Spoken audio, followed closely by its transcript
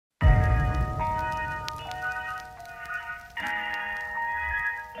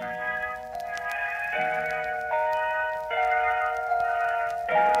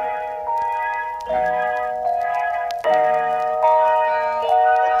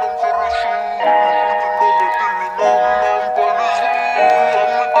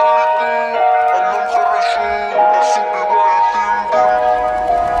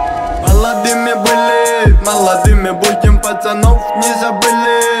молодыми будем, пацанов не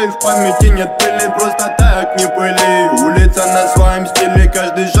забыли. В памяти нет пыли, просто так не пыли. Улица на своем стиле,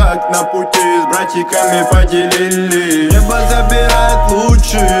 каждый шаг на пути с братиками поделили. Небо забирает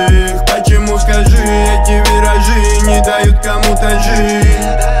лучших, почему, скажи, эти виражи не дают кому-то жить?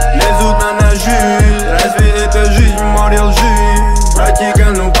 Лезут на ножи, разве это жизнь, море лжи? Братика,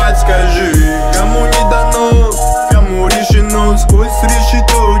 ну подскажи, кому не дано, кому решено, сквозь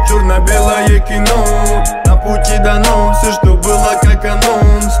решето черно-белое кино. На пути дано все, что было как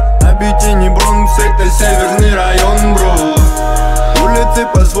анонс. Объедини Бронкс, это северный район, бро. Улицы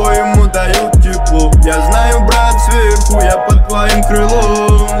по-своему дают тепло. Я знаю, брат, сверху я под твоим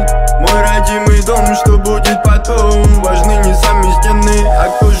крылом. Мой родимый дом, что будет потом, важны не сами стены, а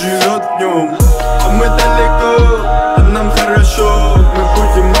кто живет в нем. А мы далеко, а нам хорошо. Мы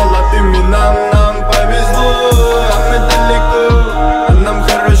будем молодыми, нам повезло. А мы далеко, а нам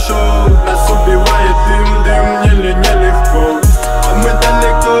хорошо. Нас убивает дым, нелегко. А мы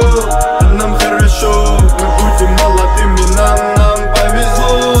далеко, а нам хорошо. Мы будем молодыми, нам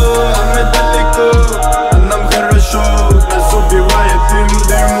повезло. А мы далеко, а нам хорошо. Нас убивает дым,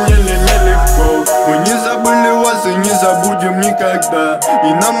 нелегко. Мы не забыли вас и не забудем никогда.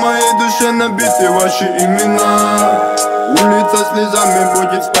 И на моей душе набиты ваши имена. Улица слезами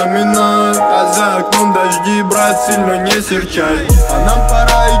будет вспоминать, а за окном дожди, брат, сильно не серчай. А нам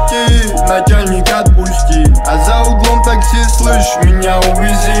пора идти, начальник отпусти. А за углом такси, слышь, меня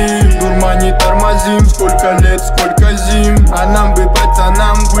увези. Дурма не тормозим, сколько лет, сколько зим. А нам бы,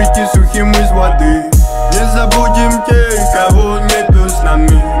 пацанам, выйти сухим из воды. Не забудем тех, кого нету с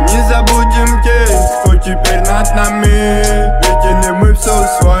нами. Не забудем тех, кто теперь над нами. Видели мы все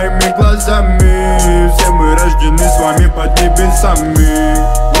своими глазами. Все мы рождены с вами под небесами.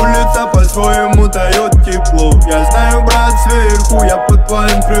 Улица по-своему дает тепло. Я знаю, брат, сверху я под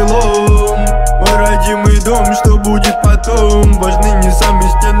твоим крылом. Мой родимый дом, что будет потом, важны не сами